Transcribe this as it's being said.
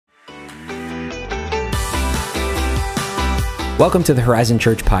Welcome to the Horizon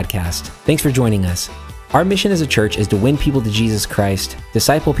Church podcast. Thanks for joining us. Our mission as a church is to win people to Jesus Christ,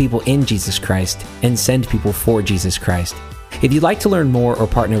 disciple people in Jesus Christ, and send people for Jesus Christ. If you'd like to learn more or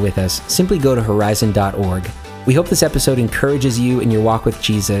partner with us, simply go to horizon.org. We hope this episode encourages you in your walk with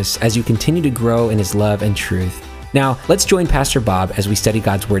Jesus as you continue to grow in his love and truth. Now, let's join Pastor Bob as we study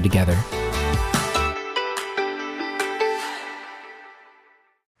God's Word together.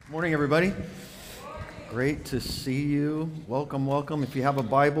 Morning, everybody. Great to see you. Welcome, welcome. If you have a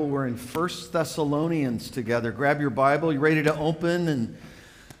Bible, we're in 1 Thessalonians together. Grab your Bible. You ready to open and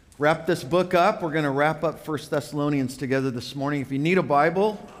wrap this book up? We're going to wrap up 1 Thessalonians together this morning. If you need a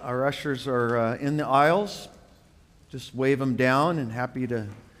Bible, our ushers are in the aisles. Just wave them down, and happy to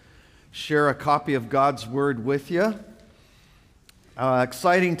share a copy of God's Word with you.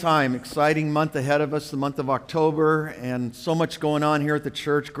 Exciting time, exciting month ahead of us, the month of October, and so much going on here at the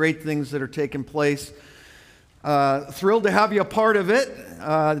church. Great things that are taking place. Thrilled to have you a part of it.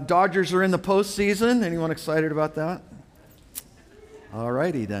 The Dodgers are in the postseason. Anyone excited about that? All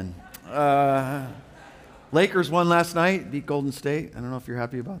righty then. Lakers won last night, beat Golden State. I don't know if you're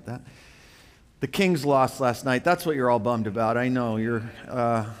happy about that. The Kings lost last night. That's what you're all bummed about. I know.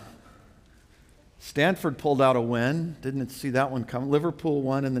 Stanford pulled out a win. Didn't see that one come. Liverpool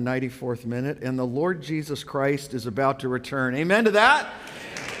won in the 94th minute. And the Lord Jesus Christ is about to return. Amen to that?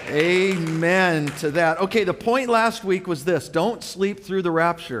 Amen to that. Okay, the point last week was this. Don't sleep through the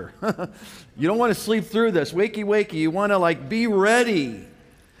rapture. You don't want to sleep through this. Wakey, wakey. You want to be ready.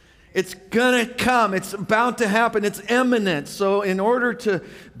 It's going to come. It's about to happen. It's imminent. So in order to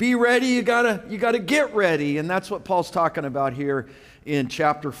be ready, you gotta get ready. And that's what Paul's talking about here in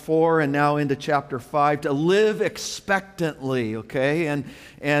chapter 4 and now into chapter 5, to live expectantly, okay?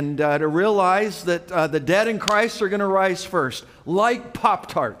 And to realize that the dead in Christ are going to rise first, like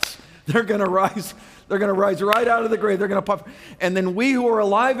Pop-Tarts. They're going to rise right out of the grave. They're going to pop. And then we who are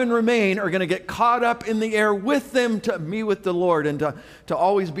alive and remain are going to get caught up in the air with them to be with the Lord and to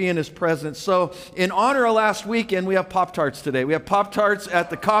always be in his presence. So in honor of last weekend, we have Pop-Tarts today. We have Pop-Tarts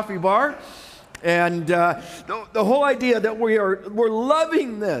at the coffee bar. And the whole idea that we're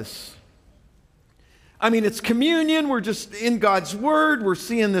loving this. I mean, it's communion. We're just in God's Word. We're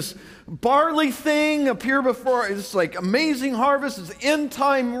seeing this barley thing appear before. It's like amazing harvest. It's end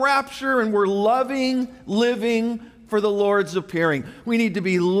time rapture, and we're loving living for the Lord's appearing. We need to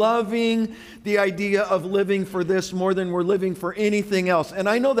be loving the idea of living for this more than we're living for anything else. And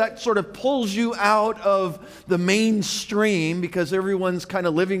I know that sort of pulls you out of the mainstream because everyone's kind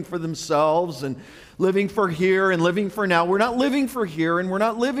of living for themselves and living for here and living for now. We're not living for here, and we're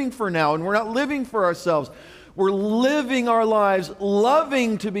not living for now, and we're not living for ourselves. We're living our lives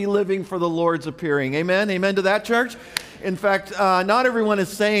loving to be living for the Lord's appearing. Amen? Amen to that, church? In fact, not everyone is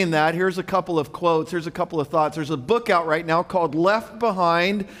saying that. Here's a couple of quotes. Here's a couple of thoughts. There's a book out right now called Left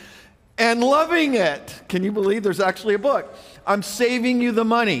Behind and Loving It. Can you believe there's actually a book? I'm saving you the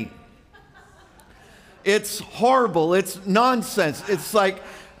money. It's horrible. It's nonsense. It's like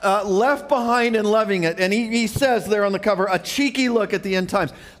Left Behind and Loving It. And he says there on the cover, a cheeky look at the end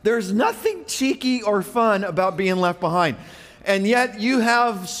times. There's nothing cheeky or fun about being left behind. And yet you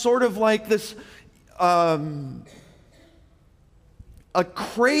have sort of like this a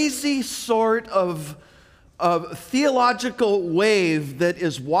crazy sort of theological wave that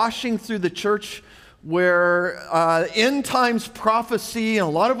is washing through the church where end times prophecy and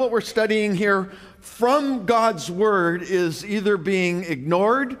a lot of what we're studying here from God's Word is either being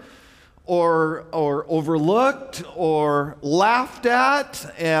ignored or overlooked or laughed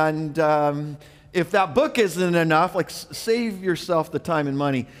at. And if that book isn't enough, save yourself the time and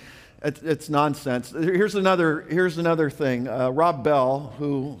money. It's nonsense. Here's another thing. Rob Bell,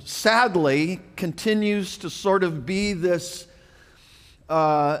 who sadly continues to sort of be this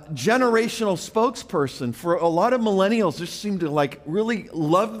generational spokesperson for a lot of millennials, just seem to really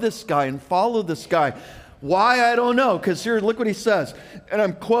love this guy and follow this guy. Why? I don't know. Because here, look what he says. And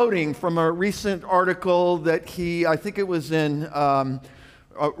I'm quoting from a recent article that I think it was in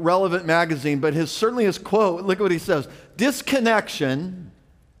Relevant magazine, but certainly his quote, look what he says. Disconnection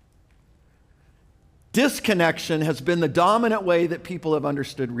has been the dominant way that people have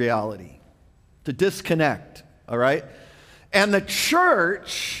understood reality. To disconnect, all right? And the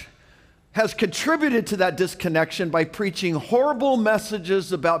church has contributed to that disconnection by preaching horrible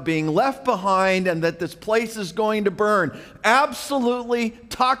messages about being left behind and that this place is going to burn. Absolutely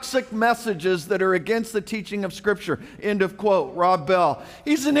toxic messages that are against the teaching of Scripture. End of quote. Rob Bell.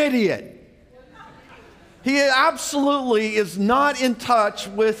 He's an idiot. He absolutely is not in touch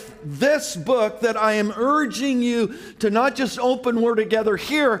with this book that I am urging you to not just open Word together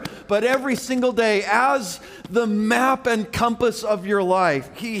here, but every single day as the map and compass of your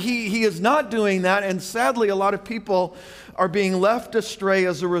life. He is not doing that, and sadly, a lot of people are being left astray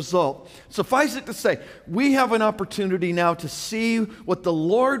as a result. Suffice it to say, we have an opportunity now to see what the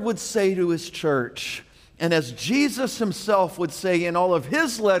Lord would say to His church. And as Jesus Himself would say in all of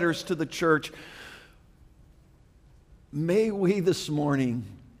His letters to the church, may we this morning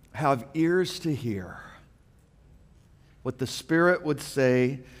have ears to hear what the Spirit would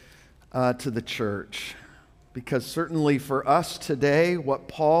say to the church. Because certainly for us today, what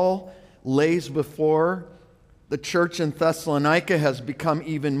Paul lays before the church in Thessalonica has become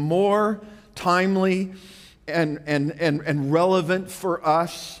even more timely and relevant for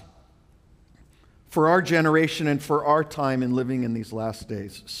us, for our generation and for our time in living in these last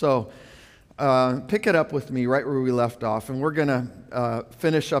days. So pick it up with me right where we left off, and we're going to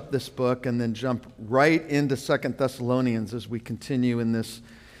finish up this book and then jump right into 2 Thessalonians as we continue in this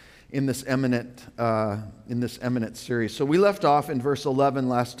Imminent series. So we left off in verse 11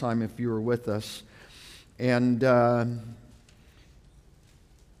 last time, if you were with us. And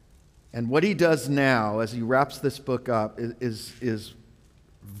what he does now, as he wraps this book up, is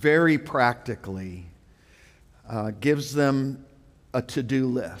very practically gives them a to-do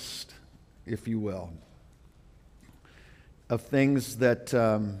list, if you will, of things that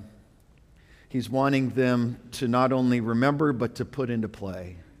he's wanting them to not only remember, but to put into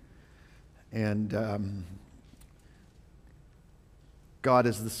play. And God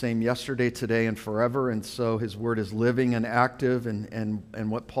is the same yesterday, today, and forever, and so His Word is living and active, and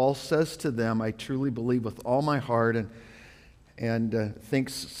what Paul says to them, I truly believe with all my heart, and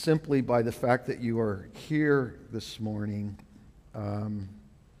thinks simply by the fact that you are here this morning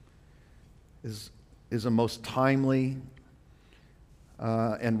is a most timely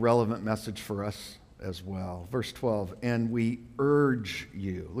and relevant message for us as well. Verse 12, and we urge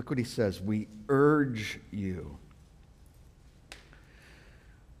you. Look what he says, we urge you.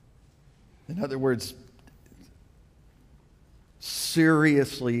 In other words,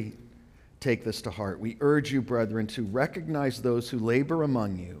 seriously take this to heart. We urge you, brethren, to recognize those who labor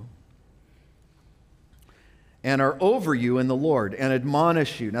among you and are over you in the Lord and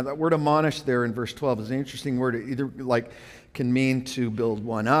admonish you. Now that word admonish there in verse 12 is an interesting word. It either can mean to build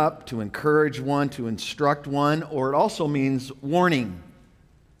one up, to encourage one, to instruct one, or it also means warning,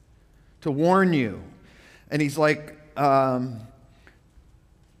 to warn you. And he's like, don't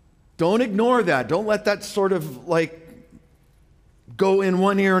ignore that. Don't let that sort of go in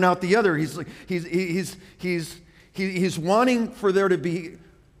one ear and out the other. He's wanting for there to be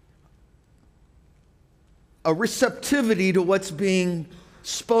a receptivity to what's being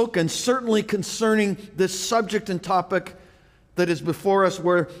spoken, certainly concerning this subject and topic that is before us,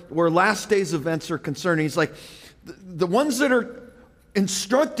 where last days events are concerned. He's like, the ones that are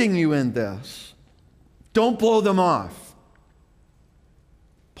instructing you in this, don't blow them off.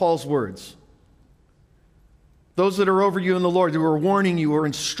 Paul's words. Those that are over you in the Lord, who are warning you, who are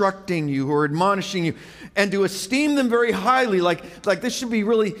instructing you, who are admonishing you, and to esteem them very highly, like this should be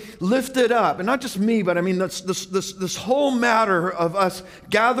really lifted up. And not just me, but I mean this whole matter of us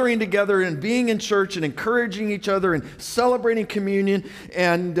gathering together and being in church and encouraging each other and celebrating communion.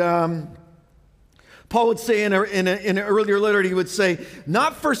 And Paul would say in an earlier letter, he would say,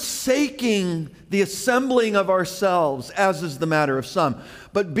 not forsaking the assembling of ourselves, as is the matter of some,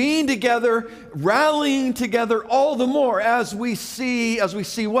 but being together, rallying together all the more as we see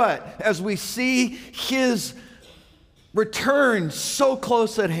what? As we see His return so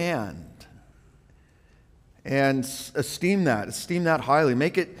close at hand. And esteem that highly.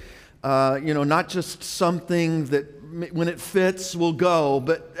 Make it, not just something that when it fits will go,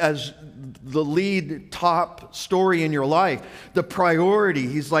 but as the lead top story in your life, the priority.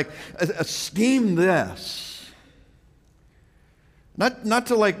 He's like, esteem this. Not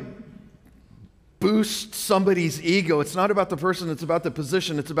to boost somebody's ego. It's not about the person, it's about the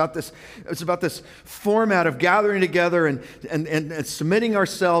position. It's about this format of gathering together and submitting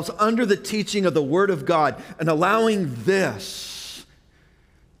ourselves under the teaching of the Word of God and allowing this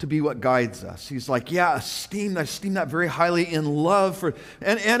to be what guides us. He's like, yeah, esteem that very highly in love for,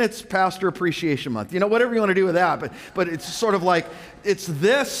 and it's Pastor Appreciation Month. Whatever you want to do with that, but it's sort of like, it's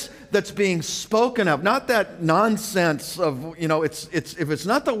this that's being spoken of, not that nonsense of, it's if it's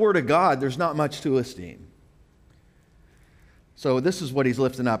not the Word of God, there's not much to esteem. So this is what he's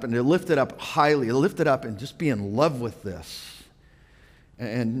lifting up, and to lift it up highly, to lift it up and just be in love with this,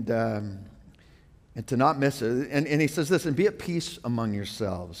 and to not miss it. And he says this, and be at peace among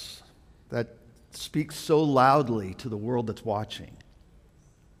yourselves. That speaks so loudly to the world that's watching.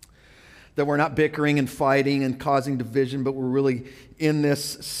 That we're not bickering and fighting and causing division, but we're really in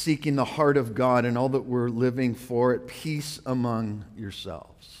this seeking the heart of God and all that we're living for it, peace among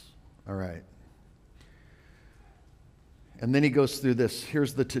yourselves. All right. And then he goes through this.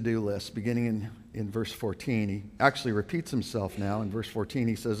 Here's the to-do list, beginning in verse 14. He actually repeats himself now. In verse 14,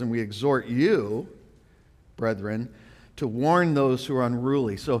 he says, "And we exhort you, brethren, to warn those who are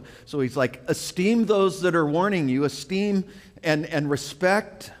unruly." So he's like, esteem those that are warning you, esteem and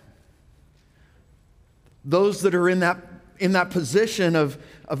respect those that are in that position of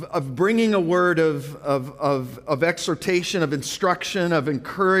bringing a word of exhortation, of instruction, of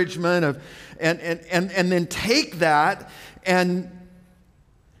encouragement, and then take that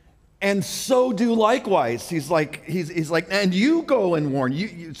and so do likewise. He's like, and you go and warn.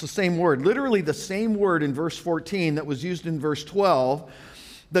 It's the same word, literally the same word in verse 14 that was used in verse 12.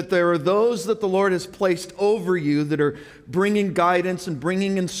 That there are those that the Lord has placed over you that are bringing guidance and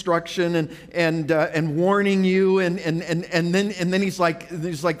bringing instruction and warning you, and then he's like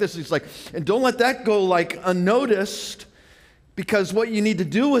this. He's like, and don't let that go like unnoticed, because what you need to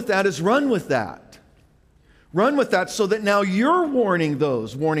do with that is run with that. Run with that so that now you're warning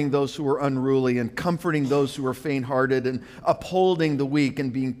those who are unruly and comforting those who are faint-hearted and upholding the weak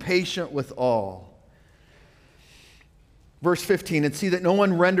and being patient with all. Verse 15, and see that no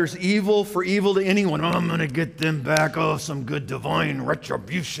one renders evil for evil to anyone. Oh, I'm going to get them back. Oh, some good divine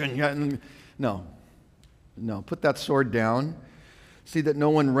retribution. Yeah, no, put that sword down. See that no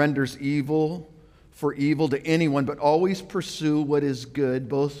one renders evil for evil to anyone, but always pursue what is good,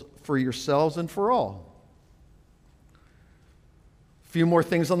 both for yourselves and for all. A few more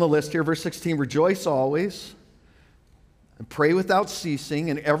things on the list here. Verse 16, rejoice always. And pray without ceasing,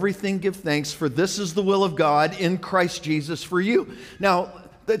 and everything give thanks, for this is the will of God in Christ Jesus for you. Now,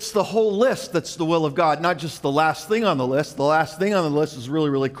 that's the whole list that's the will of God, not just the last thing on the list. The last thing on the list is really,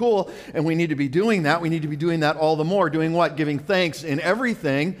 really cool, and we need to be doing that. We need to be doing that all the more. Doing what? Giving thanks in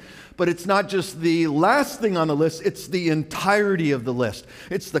everything. But it's not just the last thing on the list, it's the entirety of the list.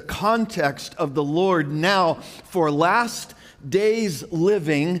 It's the context of the Lord now for last days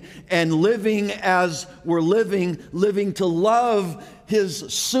living, and living as we're living to love his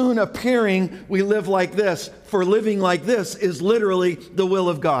soon appearing. We live like this. For living like this is literally the will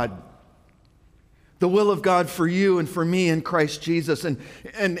of God. The will of God for you and for me in Christ Jesus. And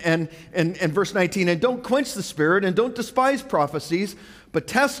verse 19, and don't quench the spirit and don't despise prophecies, but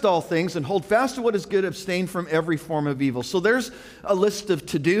test all things and hold fast to what is good, abstain from every form of evil. So there's a list of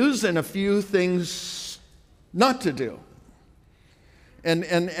to-dos and a few things not to do. And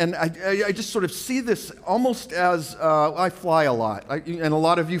I just sort of see this almost as, I fly a lot, and a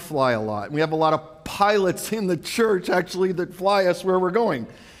lot of you fly a lot. We have a lot of pilots in the church, actually, that fly us where we're going.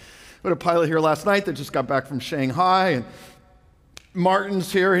 We had a pilot here last night that just got back from Shanghai, and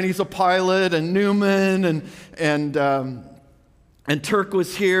Martin's here, and he's a pilot, and Newman, and Turk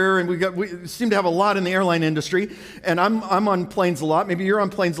was here, and we seem to have a lot in the airline industry, and I'm on planes a lot. Maybe you're on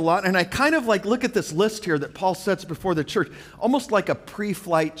planes a lot, and I kind of like look at this list here that Paul sets before the church, almost like a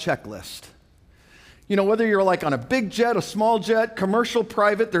pre-flight checklist. You know, whether you're like on a big jet, a small jet, commercial,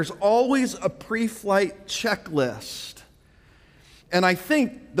 private, there's always a pre-flight checklist. And I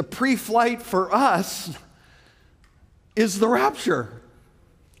think the pre-flight for us is the rapture.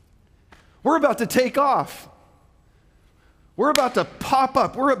 We're about to take off. We're about to pop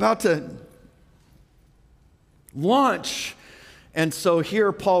up. We're about to launch. And so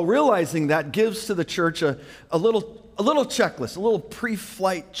here, Paul, realizing that, gives to the church a little checklist, a little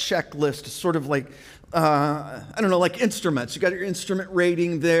pre-flight checklist, sort of like, I don't know, like instruments. You got your instrument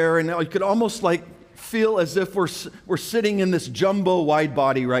rating there, and you could almost like feel as if we're sitting in this jumbo wide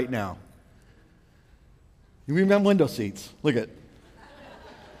body right now. You remember window seats? Look at it.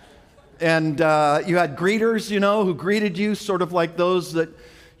 And you had greeters, who greeted you, sort of like those that,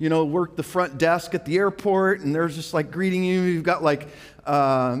 work the front desk at the airport, and they're just like greeting you. You've got like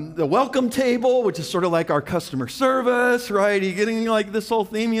the welcome table, which is sort of like our customer service, right? You're getting like this whole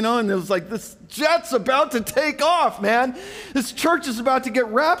theme, and it was like, this jet's about to take off, man. This church is about to get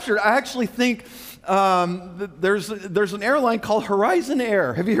raptured. I actually think there's an airline called Horizon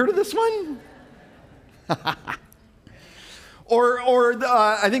Air. Have you heard of this one? Or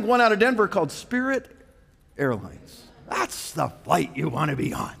I think one out of Denver called Spirit Airlines. That's the flight you want to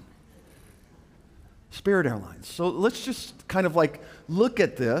be on. Spirit Airlines. So let's just kind of like look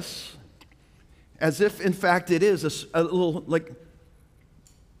at this as if, in fact, it is a little like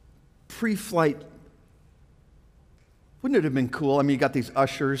pre-flight. Wouldn't it have been cool? I mean, you got these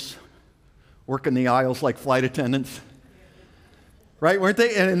ushers working the aisles like flight attendants. Right, weren't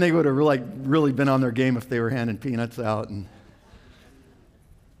they? And they would have really been on their game if they were handing peanuts out and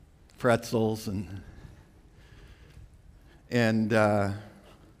pretzels and I'm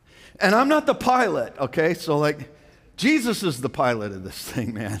not the pilot, okay? So like, Jesus is the pilot of this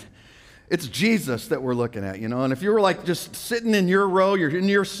thing, man. It's Jesus that we're looking at, And if you were like just sitting in your row, you're in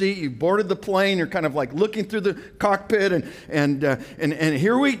your seat, you boarded the plane, you're kind of like looking through the cockpit, and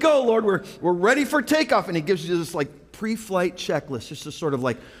here we go, Lord, we're ready for takeoff, and He gives you this like pre-flight checklist, just to sort of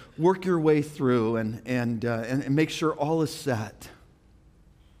like work your way through and make sure all is set.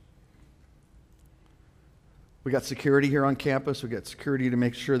 We got security here on campus. We got security to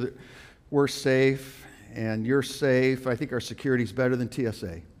make sure that we're safe and you're safe. I think our security is better than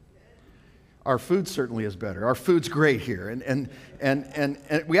TSA. Our food certainly is better. Our food's great here. And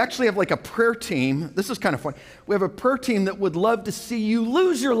we actually have like a prayer team. This is kind of fun. We have a prayer team that would love to see you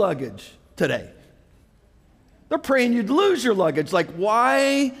lose your luggage today. They're praying you'd lose your luggage. Like,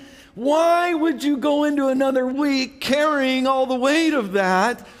 why would you go into another week carrying all the weight of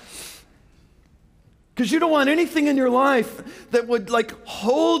that? Because you don't want anything in your life that would like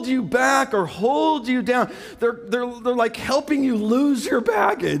hold you back or hold you down. They're like helping you lose your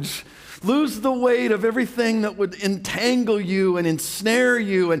baggage. Lose the weight of everything that would entangle you and ensnare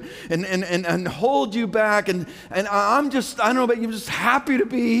you and hold you back. And I don't know about you, I'm just happy to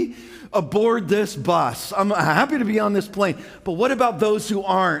be aboard this bus. I'm happy to be on this plane. But what about those who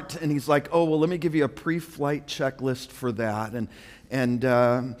aren't? And He's like, oh, well, let me give you a pre-flight checklist for that. And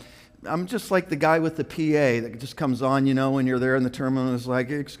I'm just like the guy with the PA that just comes on, when you're there in the terminal and is like,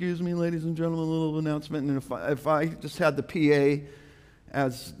 excuse me, ladies and gentlemen, a little announcement. And if I just had the PA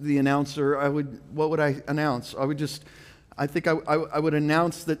as the announcer, what would I announce? I think I would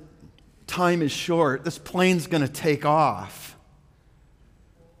announce that time is short. This plane's going to take off.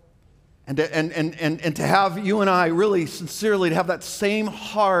 And to have you and I really sincerely to have that same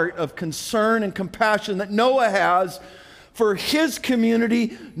heart of concern and compassion that Noah has for his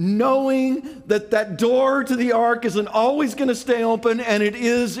community, knowing that that door to the ark isn't always going to stay open, and it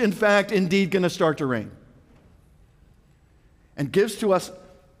is, in fact, indeed going to start to rain. And gives to us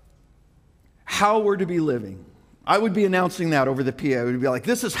how we're to be living. I would be announcing that over the PA. I would be like,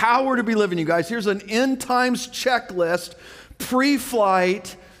 this is how we're to be living, you guys. Here's an end times checklist,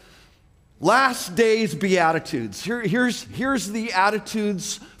 pre-flight, last days Beatitudes. Here's the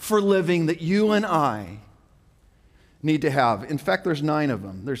attitudes for living that you and I need to have. In fact, there's 9 of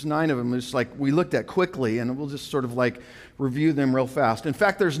them. There's 9 of them. It's like we looked at quickly, and we'll just sort of like review them real fast. In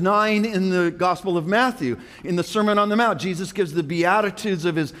fact, there's 9 in the Gospel of Matthew. In the Sermon on the Mount, Jesus gives the Beatitudes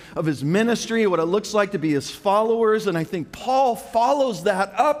of his ministry, what it looks like to be His followers, and I think Paul follows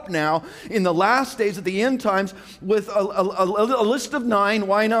that up now in the last days at the end times with a list of 9.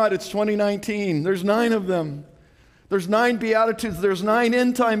 Why not? It's 2019. There's 9 of them. There's 9 Beatitudes. There's 9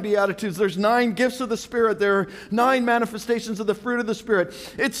 end-time Beatitudes. There's 9 gifts of the Spirit. There are 9 manifestations of the fruit of the Spirit.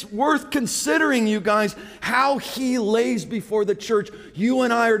 It's worth considering, you guys, how He lays before the church. You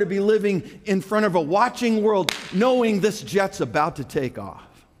and I are to be living in front of a watching world, knowing this jet's about to take off.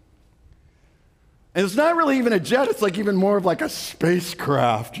 And it's not really even a jet. It's like even more of like a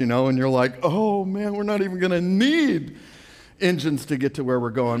spacecraft, and you're like, oh, man, we're not even going to need engines to get to where we're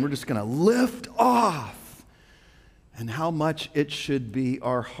going. We're just going to lift off. And how much it should be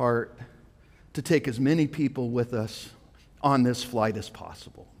our heart to take as many people with us on this flight as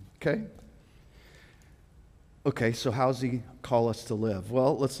possible. Okay, so how does He call us to live?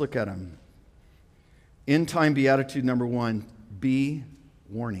 Well, let's look at them. End time Beatitude number 1, be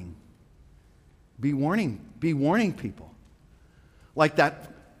warning. Be warning. Be warning people. Like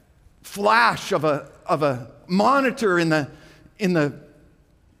that flash of a monitor in the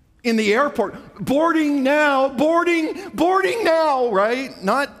airport, boarding now, right?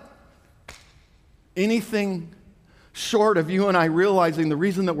 Not anything short of you and I realizing the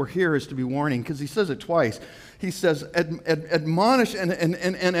reason that we're here is to be warning, because He says it twice. He says, admonish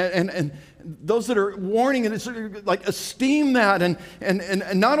and those that are warning, and it's like esteem that,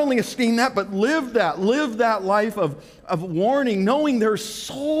 and not only esteem that, but live that life of warning, knowing their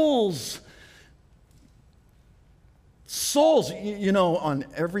souls, on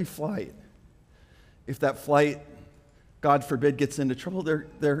every flight, if that flight, God forbid, gets into trouble, they're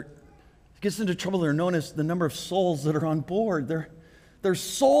known as the number of souls that are on board. There's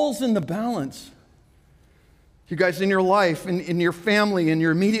souls in the balance. You guys, in your life, in your family, in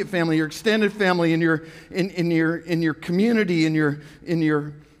your immediate family, your extended family, in your community, in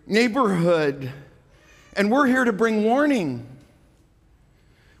your neighborhood, and we're here to bring warning.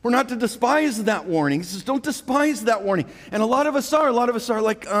 We're not to despise that warning. He says, don't despise that warning. And a lot of us are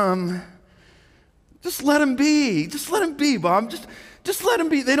like, just let him be. Just let him be, Bob. Just let them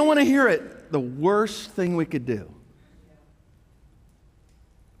be. They don't want to hear it. The worst thing we could do.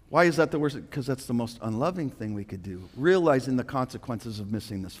 Why is that the worst? Because that's the most unloving thing we could do. Realizing the consequences of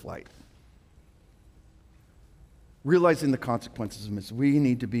missing this flight. Realizing the consequences of missing. We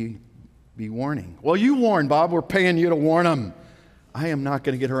need to be warning. Well, you warn, Bob. We're paying you to warn them. I am not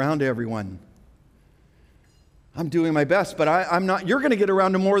going to get around to everyone. I'm doing my best, but I'm not. You're going to get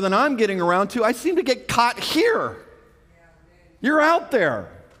around to more than I'm getting around to. I seem to get caught here. You're out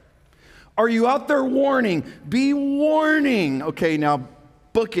there. Are you out there warning? Be warning. Okay, now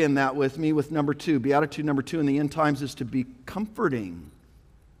bookend that with me with number 2. Beatitude number 2 in the end times is to be comforting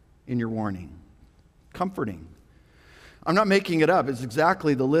in your warning. Comforting. I'm not making it up. It's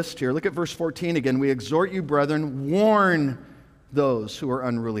exactly the list here. Look at verse 14 again. We exhort you, brethren, warn those who are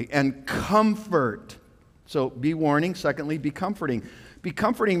unruly and comfort. So be warning. Secondly, be comforting. Be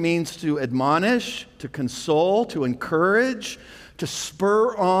comforting means to admonish, to console, to encourage, to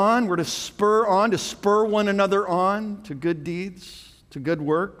spur on. We're to spur on, to spur one another on to good deeds, to good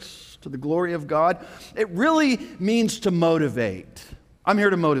works, to the glory of God. It really means to motivate. I'm here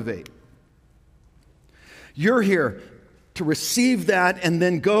to motivate. You're here to receive that and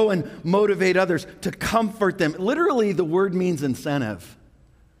then go and motivate others, to comfort them. Literally, the word means incentive.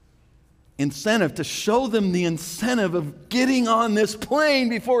 Incentive, to show them the incentive of getting on this plane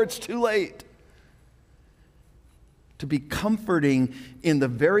before it's too late. To be comforting in the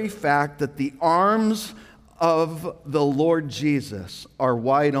very fact that the arms of the Lord Jesus are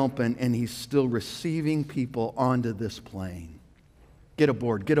wide open and he's still receiving people onto this plane. Get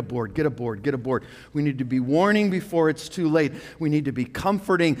aboard, get aboard, get aboard, get aboard. We need to be warning before it's too late. We need to be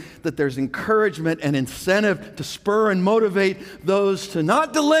comforting that there's encouragement and incentive to spur and motivate those to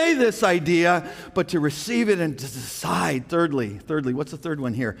not delay this idea, but to receive it and to decide. Thirdly, what's the third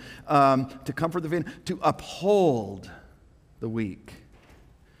one here? To comfort the faint, to uphold the weak.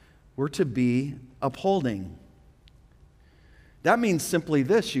 We're to be upholding. That means simply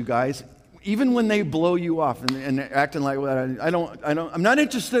this, you guys. Even when they blow you off and acting like, well, I'm not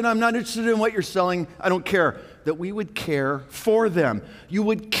interested in what you're selling, I don't care, that we would care for them. You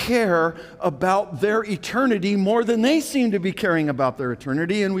would care about their eternity more than they seem to be caring about their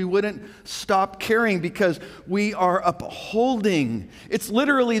eternity, and we wouldn't stop caring because we are upholding. It's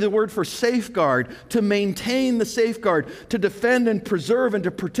literally the word for safeguard, to maintain the safeguard, to defend and preserve and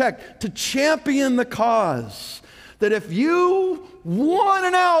to protect, to champion the cause. That if you want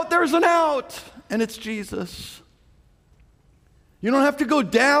an out, there's an out, and it's Jesus. You don't have to go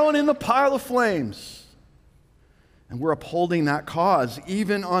down in the pile of flames. And we're upholding that cause,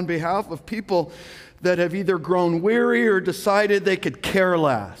 even on behalf of people that have either grown weary or decided they could care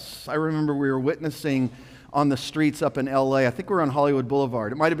less. I remember we were witnessing on the streets up in LA. I think we were on Hollywood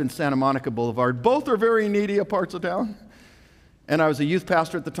Boulevard. It might have been Santa Monica Boulevard. Both are very needy parts of town. And I was a youth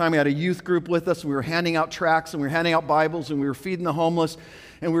pastor at the time. We had a youth group with us. And we were handing out tracts and we were handing out Bibles and we were feeding the homeless.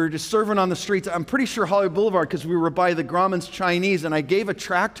 And we were just serving on the streets. I'm pretty sure Hollywood Boulevard because we were by the Grauman's Chinese. And I gave a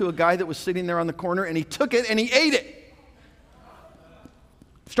tract to a guy that was sitting there on the corner and he took it and he ate it.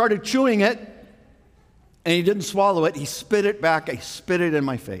 Started chewing it and he didn't swallow it. He spit it back. He spit it in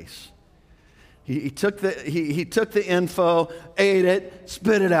my face. He took the info, ate it,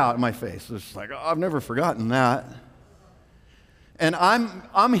 spit it out in my face. It was like, oh, I've never forgotten that. And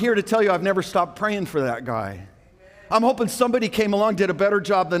I'm here to tell you I've never stopped praying for that guy. I'm hoping somebody came along, did a better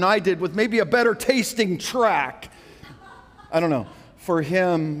job than I did with maybe a better tasting track. I don't know. For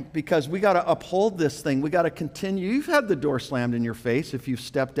him, because we got to uphold this thing. We got to continue. You've had the door slammed in your face if you've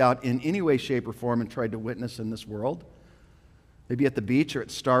stepped out in any way, shape, or form and tried to witness in this world. Maybe at the beach or at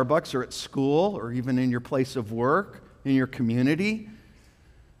Starbucks or at school or even in your place of work, in your community.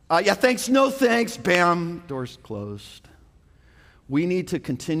 Yeah, thanks, no thanks. Bam, doors closed. We need to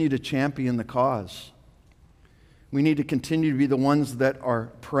continue to champion the cause. We need to continue to be the ones that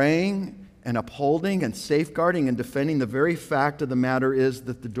are praying and upholding and safeguarding and defending. The very fact of the matter is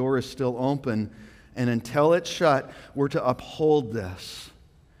that the door is still open, and until it's shut, we're to uphold this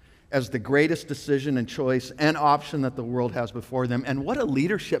as the greatest decision and choice and option that the world has before them. And what a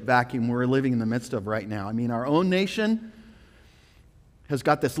leadership vacuum we're living in the midst of right now. I mean, our own nation has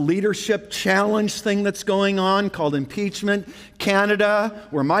got this leadership challenge thing that's going on called impeachment. Canada,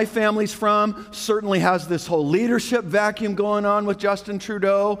 where my family's from, certainly has this whole leadership vacuum going on with Justin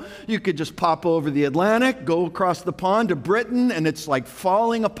Trudeau. You could just pop over the Atlantic, go across the pond to Britain, and it's like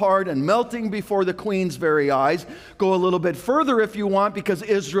falling apart and melting before the Queen's very eyes. Go a little bit further if you want, because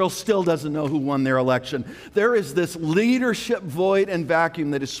Israel still doesn't know who won their election. There is this leadership void and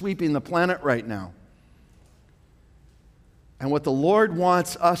vacuum that is sweeping the planet right now. And what the Lord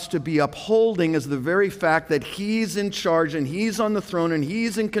wants us to be upholding is the very fact that He's in charge and He's on the throne and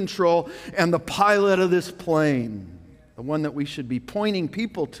He's in control and the pilot of this plane, the one that we should be pointing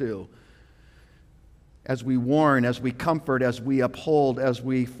people to as we warn, as we comfort, as we uphold,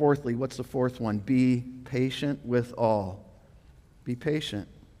 fourthly, what's the fourth one? Be patient with all. Be patient.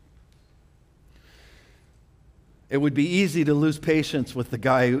 It would be easy to lose patience with the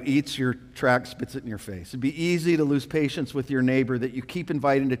guy who eats your tract, spits it in your face. It'd be easy to lose patience with your neighbor that you keep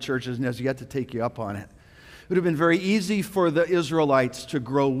inviting to churches and has yet to take you up on it. It would have been very easy for the Israelites to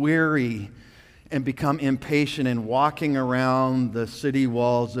grow weary and become impatient in walking around the city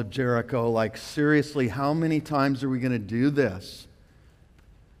walls of Jericho like, seriously, how many times are we going to do this?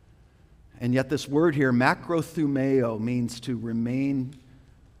 And yet this word here, macrothumeo, means to remain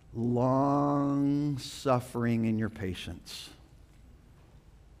long-suffering in your patience.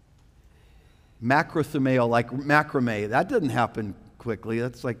 Macrothumeo, like macrame, that doesn't happen quickly.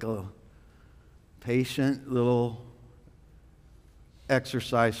 That's like a patient little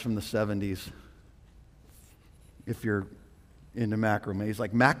exercise from the 70s. If you're into macrame, it's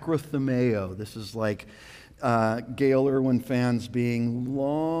like macrothumeo. This is like Gail Irwin fans being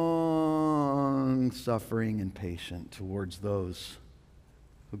long-suffering and patient towards those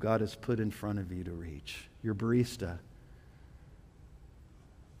who God has put in front of you to reach. Your barista,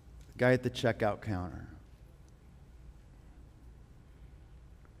 the guy at the checkout counter.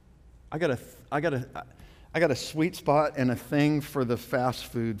 I got a sweet spot and a thing for the fast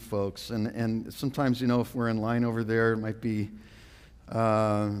food folks. And sometimes, if we're in line over there, it might be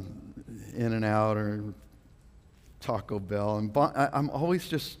In-N-Out or Taco Bell. And I'm always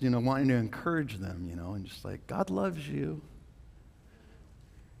just, wanting to encourage them, and just like, God loves you.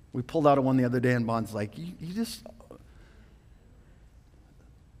 We pulled out of one the other day, and Bond's like, you just,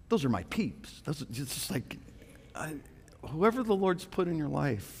 those are my peeps. Those are just like, whoever the Lord's put in your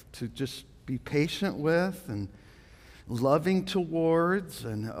life to just be patient with and loving towards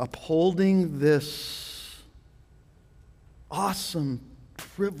and upholding this awesome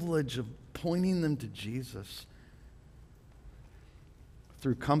privilege of pointing them to Jesus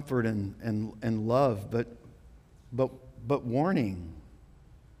through comfort and love, but warning.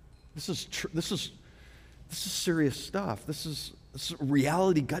 This is serious stuff. This is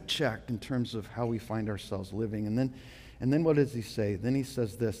reality gut check in terms of how we find ourselves living. And then what does he say? Then he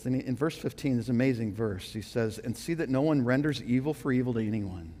says this. Then in verse 15, this amazing verse, he says, "And see that no one renders evil for evil to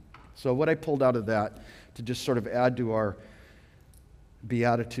anyone." So what I pulled out of that to just sort of add to our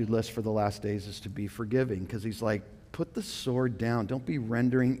beatitude list for the last days is to be forgiving, because he's like, put the sword down. Don't be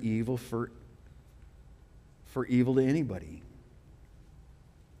rendering evil for evil to anybody.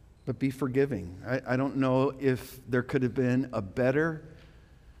 But be forgiving. I don't know if there could have been a better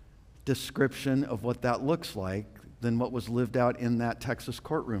description of what that looks like than what was lived out in that Texas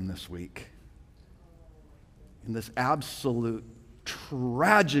courtroom this week. In this absolute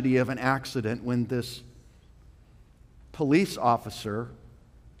tragedy of an accident when this police officer,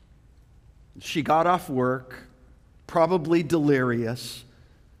 she got off work, probably delirious,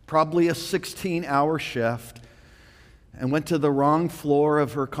 probably a 16-hour shift, and went to the wrong floor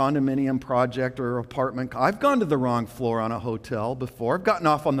of her condominium project or apartment. I've gone to the wrong floor on a hotel before. I've gotten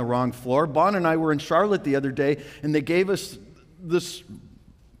off on the wrong floor. Bon and I were in Charlotte the other day, and they gave us this,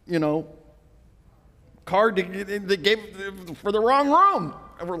 card they gave for the wrong room.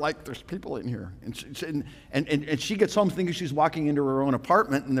 And we're like, there's people in here. And she gets home thinking she's walking into her own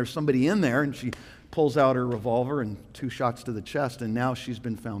apartment, and there's somebody in there, and she pulls out her revolver and 2 shots to the chest, and now she's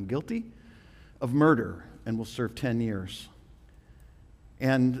been found guilty of murder and will serve 10 years.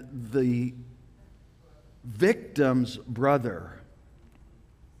 And the victim's brother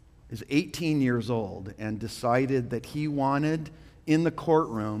is 18 years old and decided that he wanted in the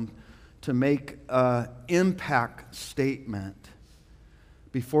courtroom to make an impact statement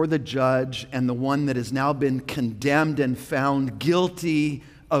before the judge and the one that has now been condemned and found guilty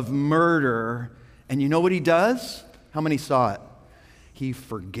of murder. And you know what he does? How many saw it? He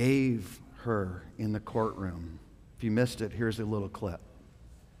forgave her in the courtroom. If you missed it, here's a little clip.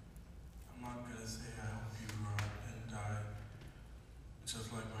 I'm not going to say I hope you grew up and died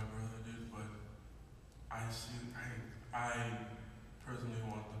just like my brother did, but I personally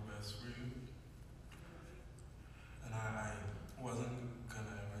want the best for you. And I wasn't going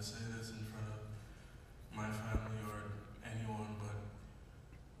to ever say this in front of my family or anyone, but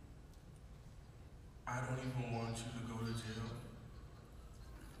I don't even want you to go to jail.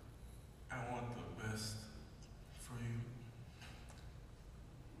 I want the best for you,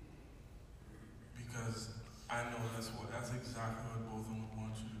 because I know that's exactly what both of them would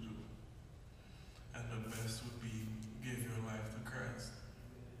want you to do. And the best would be give your life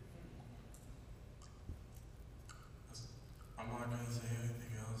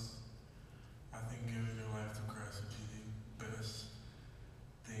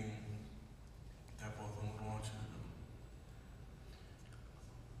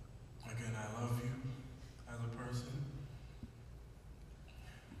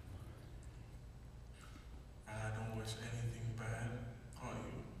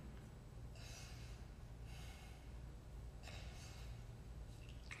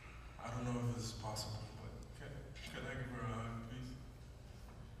this is possible, but can I give her a hug, please?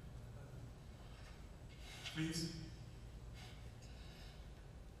 Please?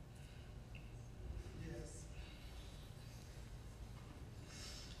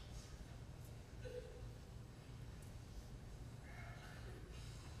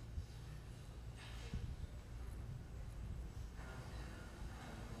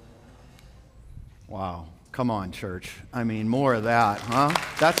 Wow. Come on, church. I mean, more of that, huh?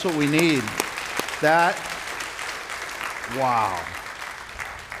 That's what we need. That, wow.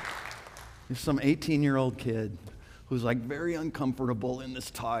 There's some 18-year-old kid who's like very uncomfortable in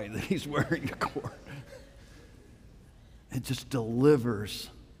this tie that he's wearing to court. It just delivers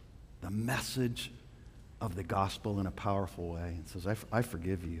the message of the gospel in a powerful way. It says, I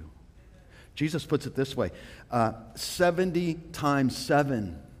forgive you. Jesus puts it this way, 70 times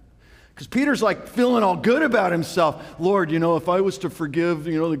 7. Because Peter's like feeling all good about himself. Lord, if I was to forgive,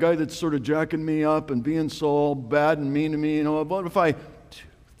 the guy that's sort of jacking me up and being so bad and mean to me, what if I, 2,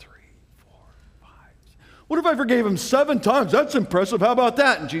 3, 4, 5, what if I forgave him 7 times? That's impressive. How about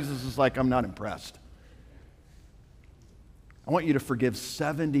that? And Jesus is like, I'm not impressed. I want you to forgive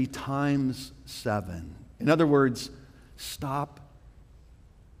 70 times 7. In other words, stop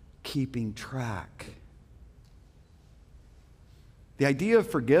keeping track. The idea of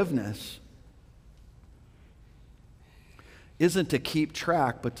forgiveness isn't to keep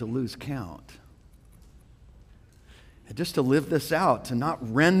track, but to lose count. And just to live this out, to not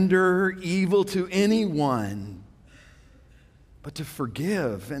render evil to anyone, but to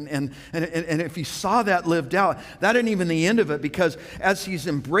forgive. And if you saw that lived out, that ain't even the end of it, because as he's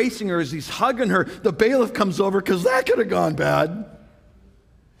embracing her, as he's hugging her, the bailiff comes over because that could have gone bad.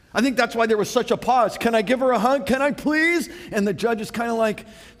 I think that's why there was such a pause. Can I give her a hug? Can I please? And the judge is kind of like,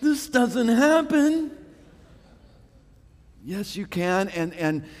 this doesn't happen. Yes, you can.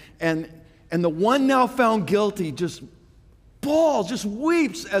 And the one now found guilty just bawls, just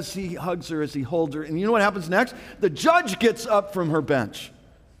weeps as he hugs her, as he holds her. And you know what happens next? The judge gets up from her bench.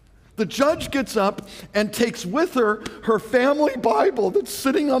 The judge gets up and takes with her her family Bible that's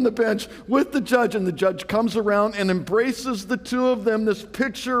sitting on the bench with the judge. And the judge comes around and embraces the two of them, this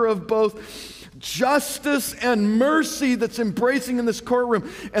picture of both justice and mercy that's embracing in this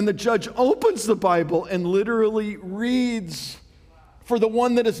courtroom. And the judge opens the Bible and literally reads, for the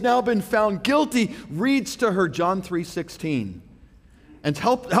one that has now been found guilty, reads to her John 3:16. And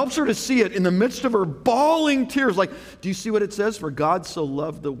helps her to see it in the midst of her bawling tears. Like, do you see what it says? For God so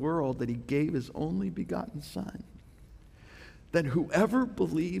loved the world that he gave his only begotten Son, that whoever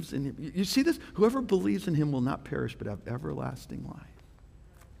believes in him, you see this? Whoever believes in him will not perish but have everlasting life.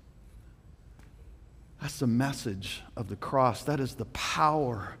 That's the message of the cross. That is the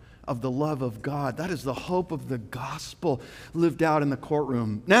power of the love of God. That is the hope of the gospel lived out in the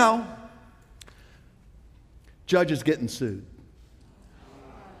courtroom. Now, judge is getting sued.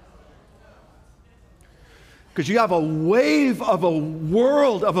 Because you have a wave of a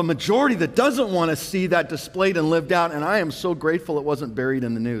world, of a majority that doesn't want to see that displayed and lived out. And I am so grateful it wasn't buried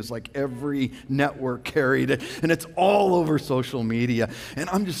in the news. Like every network carried it. And it's all over social media. And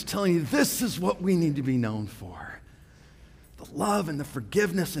I'm just telling you, this is what we need to be known for. The love and the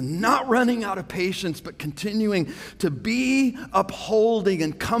forgiveness and not running out of patience, but continuing to be upholding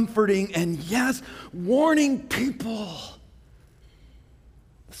and comforting and, yes, warning people.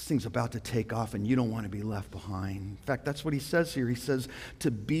 This thing's about to take off and you don't want to be left behind. In fact, that's what he says here. He says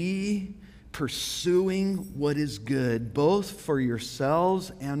to be pursuing what is good, both for yourselves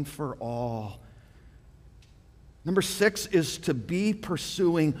and for all. Number 6 is to be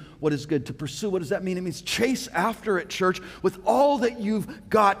pursuing what is good. To pursue, what does that mean? It means chase after it, church, with all that you've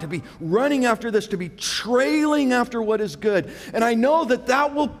got, to be running after this, to be trailing after what is good. And I know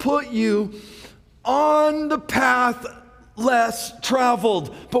that will put you on the path less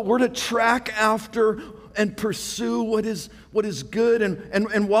traveled, but we're to track after and pursue what is good.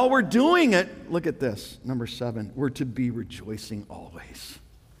 And while we're doing it, look at this, number 7, we're to be rejoicing always.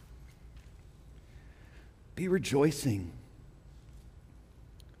 Be rejoicing.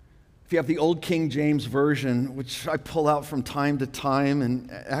 If you have the old King James Version, which I pull out from time to time, and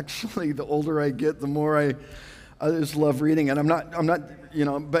actually the older I get, the more I just love reading it. I'm not,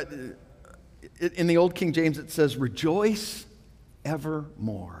 but in the old King James it says, rejoice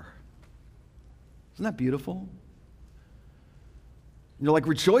evermore. Isn't that beautiful? Like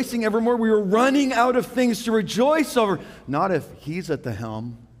rejoicing evermore. We were running out of things to rejoice over. Not if he's at the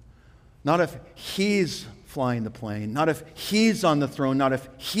helm. Not if He's flying the plane, not if He's on the throne, not if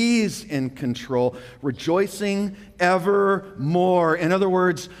He's in control. Rejoicing evermore. In other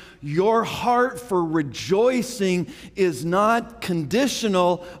words, your heart for rejoicing is not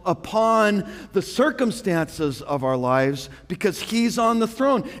conditional upon the circumstances of our lives, because He's on the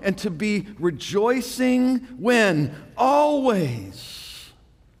throne. And to be rejoicing when? Always.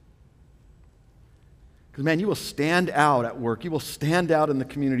 Because, man, you will stand out at work. You will stand out in the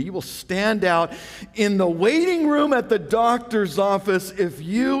community. You will stand out in the waiting room at the doctor's office if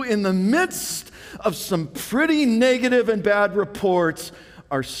you, in the midst of some pretty negative and bad reports,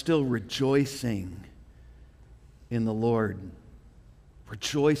 are still rejoicing in the Lord.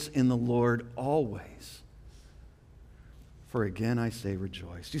 Rejoice in the Lord always. For again I say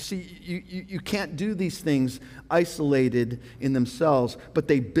rejoice. You see, you can't do these things isolated in themselves, but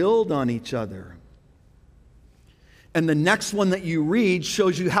they build on each other. And the next one that you read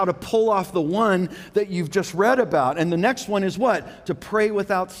shows you how to pull off the one that you've just read about. And the next one is what? To pray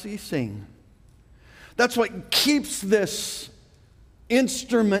without ceasing. That's what keeps this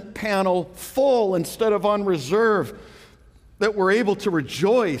instrument panel full instead of on reserve, that we're able to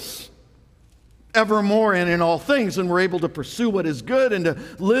rejoice evermore and in all things, and we're able to pursue what is good and to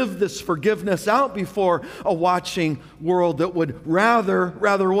live this forgiveness out before a watching world that would rather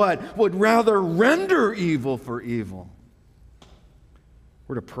what? Would rather render evil for evil.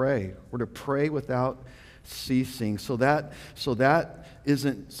 We're to pray. We're to pray without ceasing. So that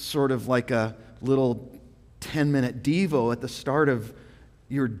isn't sort of like a little 10-minute devo at the start of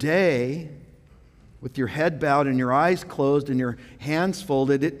your day with your head bowed and your eyes closed and your hands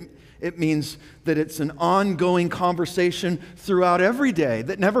folded. It means that it's an ongoing conversation throughout every day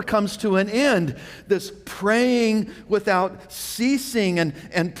that never comes to an end. This praying without ceasing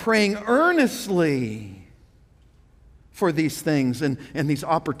and praying earnestly for these things and these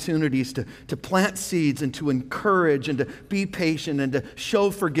opportunities to plant seeds and to encourage and to be patient and to show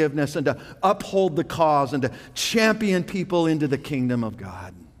forgiveness and to uphold the cause and to champion people into the kingdom of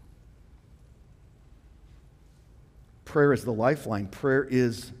God. Prayer is the lifeline. Prayer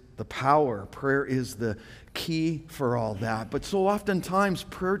is the power. Prayer is the key for all that. But so oftentimes,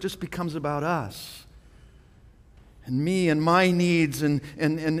 prayer just becomes about us and me and my needs. And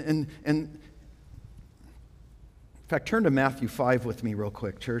in fact, turn to Matthew 5 with me real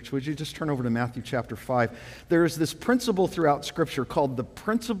quick, church. Would you just turn over to Matthew chapter 5? There is this principle throughout Scripture called the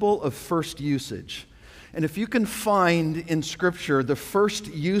principle of first usage. And if you can find in Scripture the first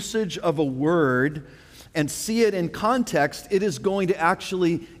usage of a word and see it in context, it is going to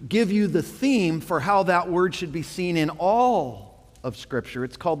actually give you the theme for how that word should be seen in all of Scripture.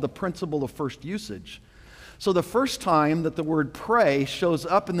 It's called the principle of first usage. So the first time that the word pray shows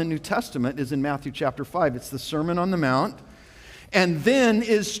up in the New Testament is in Matthew chapter 5. It's the Sermon on the Mount, and then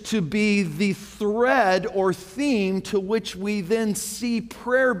is to be the thread or theme to which we then see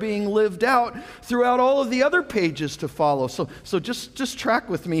prayer being lived out throughout all of the other pages to follow. So just track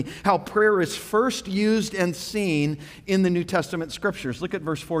with me how prayer is first used and seen in the New Testament Scriptures. Look at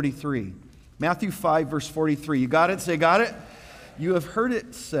verse 43. Matthew 5, verse 43. You got it? Say, got it? You have heard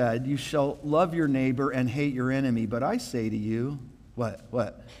it said, you shall love your neighbor and hate your enemy. But I say to you, what?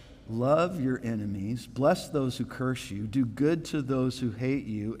 Love your enemies, bless those who curse you, do good to those who hate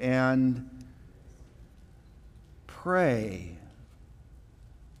you, and pray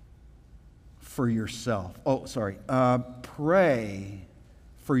for yourself. Pray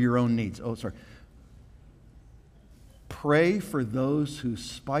for your own needs. Pray for those who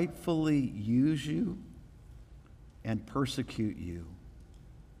spitefully use you and persecute you.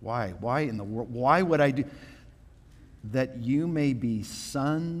 Why? Why in the world? Why would I do? That you may be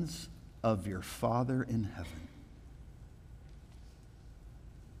sons of your Father in heaven.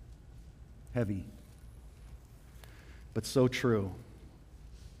 Heavy, but so true.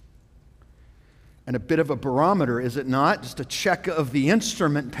 And a bit of a barometer, is it not? Just a check of the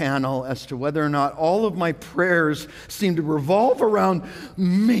instrument panel as to whether or not all of my prayers seem to revolve around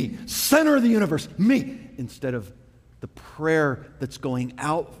me, center of the universe, me, instead of the prayer that's going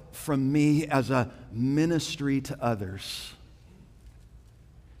out from me as a ministry to others.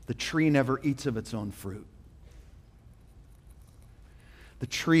 The tree never eats of its own fruit. The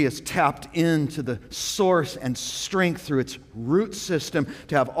tree is tapped into the source and strength through its root system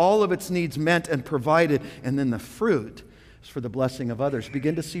to have all of its needs met and provided, and then the fruit is for the blessing of others.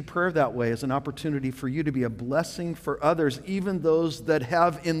 Begin to see prayer that way as an opportunity for you to be a blessing for others, even those that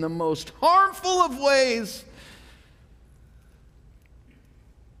have in the most harmful of ways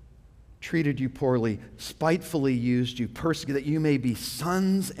treated you poorly, spitefully used you, persecuted, that you may be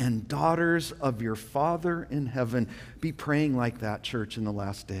sons and daughters of your Father in heaven. Be praying like that, church, in the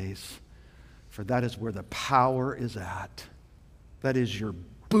last days. For that is where the power is at. That is your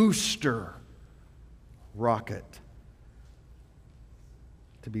booster rocket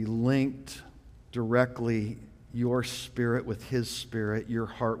to be linked directly, your spirit with His spirit, your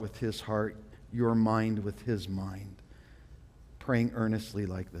heart with His heart, your mind with His mind. Praying earnestly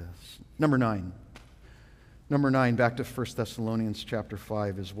like this. Number 9. Number 9, back to 1 Thessalonians chapter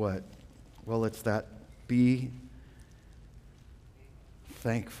 5 is what? Well, it's that be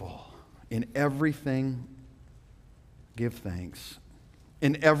thankful. In everything, give thanks.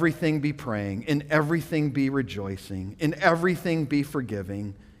 In everything, be praying. In everything, be rejoicing. In everything, be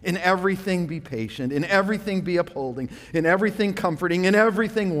forgiving. In everything, be patient. In everything, be upholding. In everything, comforting. In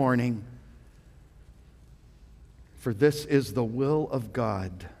everything, warning. For this is the will of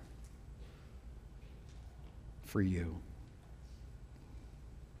God for you.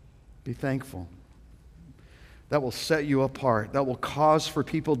 Be thankful. That will set you apart. That will cause for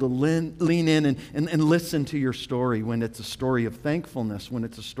people to lean in and listen to your story when it's a story of thankfulness, when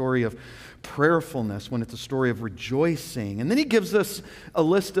it's a story of prayerfulness, when it's a story of rejoicing. And then he gives us a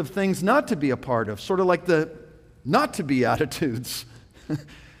list of things not to be a part of, sort of like the not to be attitudes.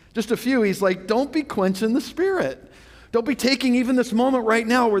 Just a few. He's like, don't be quenching the Spirit. Don't be taking even this moment right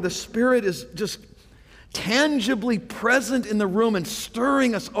now where the Spirit is just tangibly present in the room and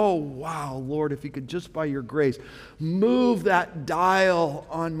stirring us. Oh, wow, Lord, if you could just by your grace move that dial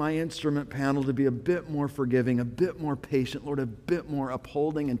on my instrument panel to be a bit more forgiving, a bit more patient, Lord, a bit more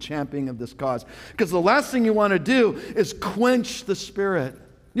upholding and championing of this cause. Because the last thing you want to do is quench the Spirit.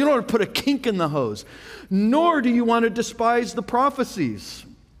 You don't want to put a kink in the hose. Nor do you want to despise the prophecies.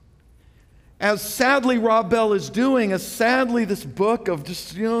 As sadly Rob Bell is doing, as sadly this book of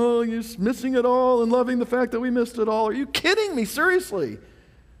just, you're just missing it all and loving the fact that we missed it all. Are you kidding me? Seriously.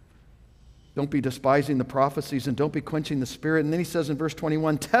 Don't be despising the prophecies and don't be quenching the Spirit. And then he says in verse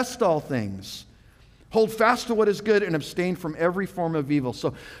 21, test all things. Hold fast to what is good and abstain from every form of evil.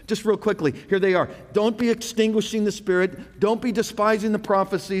 So just real quickly, here they are. Don't be extinguishing the Spirit. Don't be despising the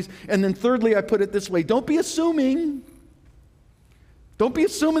prophecies. And then thirdly, I put it this way. Don't be assuming. Don't be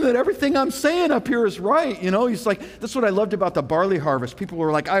assuming that everything I'm saying up here is right. He's like, that's what I loved about the barley harvest. People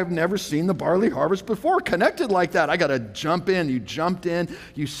were like, I've never seen the barley harvest before, connected like that. I got to jump in. You jumped in,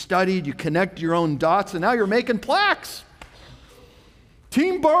 you studied, you connect your own dots, and now you're making plaques.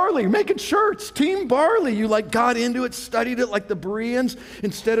 Team Barley, you're making shirts. Team Barley, you got into it, studied it like the Bereans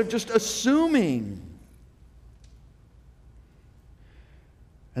instead of just assuming.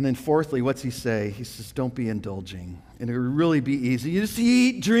 And then fourthly, what's he say? He says, don't be indulging. And it would really be easy. You just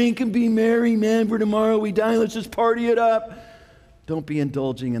eat, drink, and be merry, man, for tomorrow we die. Let's just party it up. Don't be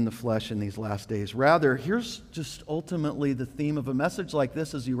indulging in the flesh in these last days. Rather, here's just ultimately the theme of a message like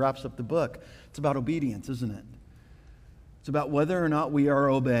this as he wraps up the book. It's about obedience, isn't it? It's about whether or not we are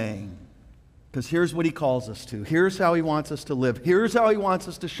obeying. Because here's what he calls us to. Here's how he wants us to live. Here's how he wants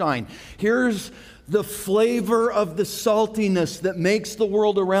us to shine. Here's the flavor of the saltiness that makes the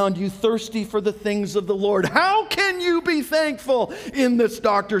world around you thirsty for the things of the Lord. How can you be thankful in this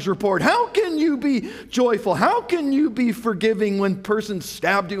doctor's report? How can you be joyful? How can you be forgiving when a person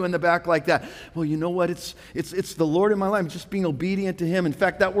stabbed you in the back like that? Well, you know what? It's the Lord in my life. It's just being obedient to Him. In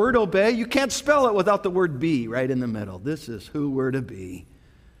fact, that word obey, you can't spell it without the word be right in the middle. This is who we're to be.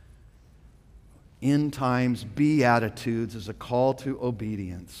 End times beatitudes is a call to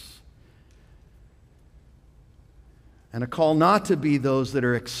obedience. And a call not to be those that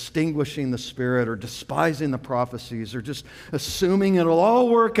are extinguishing the Spirit or despising the prophecies or just assuming it'll all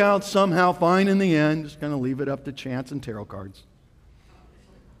work out somehow fine in the end. Just going to leave it up to chance and tarot cards.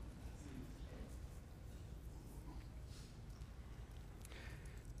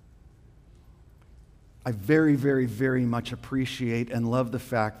 I very, very, very much appreciate and love the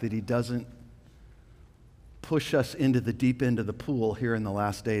fact that he doesn't push us into the deep end of the pool here in the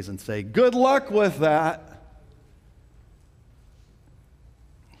last days and say, good luck with that.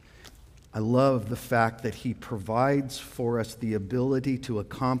 I love the fact that he provides for us the ability to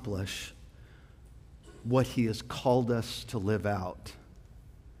accomplish what he has called us to live out.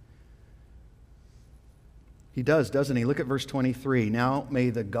 He does, doesn't he? Look at verse 23. Now may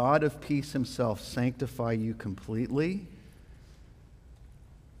the God of peace himself sanctify you completely,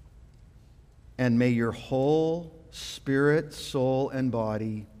 and may your whole spirit, soul, and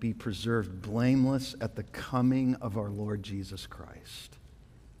body be preserved blameless at the coming of our Lord Jesus Christ.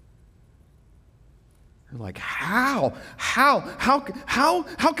 You're like, how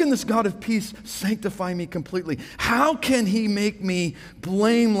can this God of peace sanctify me completely? How can he make me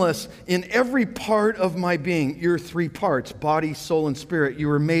blameless in every part of my being? You're three parts, body, soul, and spirit. You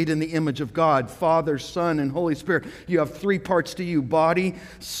were made in the image of God, Father, Son, and Holy Spirit. You have three parts to you, body,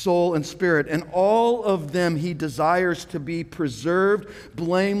 soul, and spirit. And all of them he desires to be preserved,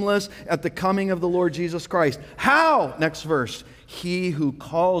 blameless at the coming of the Lord Jesus Christ. How? Next verse. He who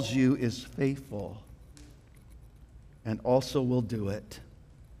calls you is faithful, and also will do it.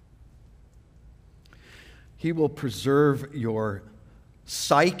 He will preserve your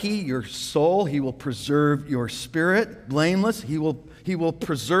psyche, your soul. He will preserve your spirit, blameless. He will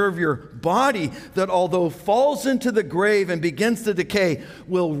preserve your body that, although falls into the grave and begins to decay,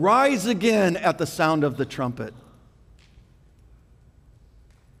 will rise again at the sound of the trumpet.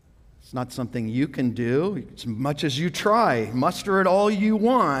 It's not something you can do as much as you try. Muster it all you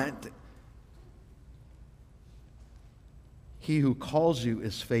want. He who calls you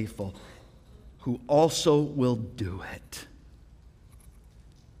is faithful, who also will do it.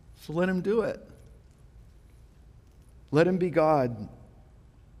 So let him do it. Let him be God.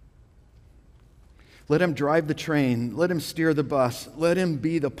 Let him drive the train. Let him steer the bus. Let him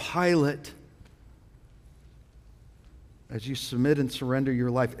be the pilot. As you submit and surrender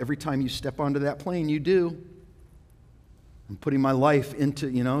your life, every time you step onto that plane, you do. I'm putting my life into,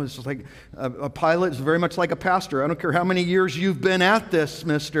 it's just like a pilot is very much like a pastor. I don't care how many years you've been at this,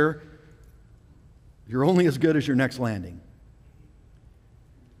 mister. You're only as good as your next landing.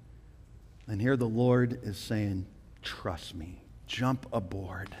 And here the Lord is saying, trust me, jump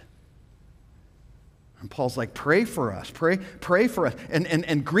aboard. And Paul's like, pray for us, pray for us.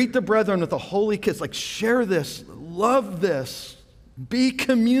 And greet the brethren with a holy kiss. Like, share this, love this. Be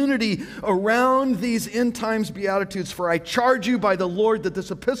community around these end times beatitudes. For I charge you by the Lord that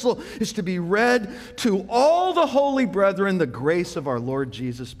this epistle is to be read to all the holy brethren. The grace of our Lord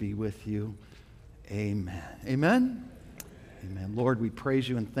Jesus be with you. Amen. Amen? Amen. Lord, we praise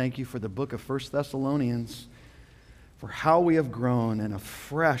you and thank you for the book of 1 Thessalonians, for how we have grown in a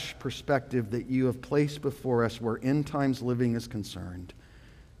fresh perspective that you have placed before us where end times living is concerned.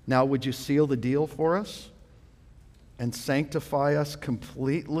 Now, would you seal the deal for us and sanctify us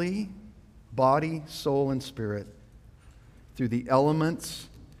completely, body, soul, and spirit, through the elements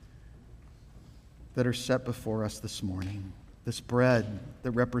that are set before us this morning. This bread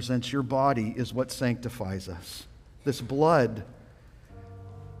that represents your body is what sanctifies us. This blood,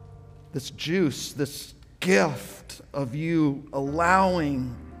 this juice, this gift of you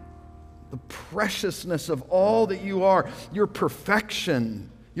allowing the preciousness of all that you are, your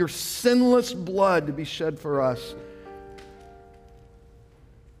perfection, your sinless blood to be shed for us.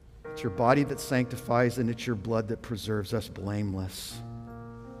 It's your body that sanctifies, and it's your blood that preserves us blameless.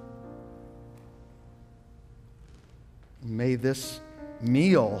 May this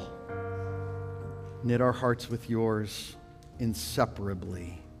meal knit our hearts with yours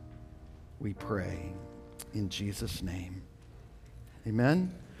inseparably, we pray. In Jesus' name.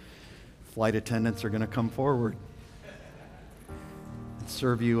 Amen. Flight attendants are going to come forward and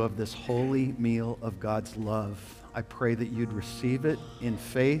serve you of this holy meal of God's love. I pray that you'd receive it in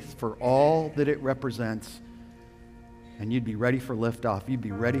faith for all that it represents, and you'd be ready for liftoff. You'd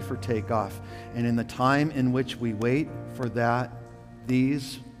be ready for takeoff. And in the time in which we wait for that,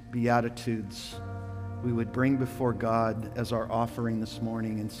 these beatitudes, we would bring before God as our offering this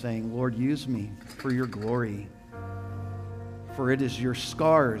morning and saying, Lord, use me for your glory. For it is your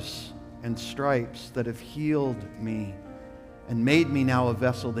scars and stripes that have healed me and made me now a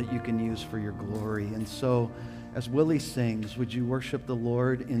vessel that you can use for your glory. And so, as Willie sings, would you worship the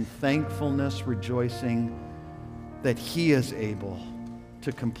Lord in thankfulness, rejoicing that he is able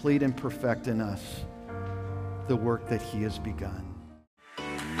to complete and perfect in us the work that he has begun.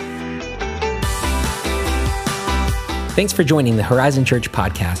 Thanks for joining the Horizon Church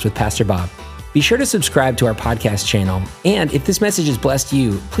podcast with Pastor Bob. Be sure to subscribe to our podcast channel, and if this message has blessed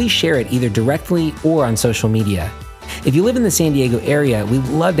you, please share it either directly or on social media. If you live in the San Diego area, we'd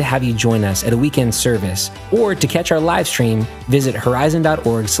love to have you join us at a weekend service, or to catch our live stream, visit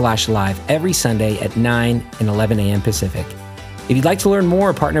horizon.org/live every Sunday at 9 and 11 a.m. Pacific. If you'd like to learn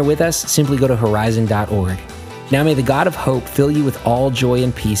more or partner with us, simply go to horizon.org. Now may the God of hope fill you with all joy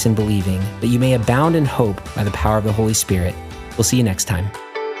and peace in believing, that you may abound in hope by the power of the Holy Spirit. We'll see you next time.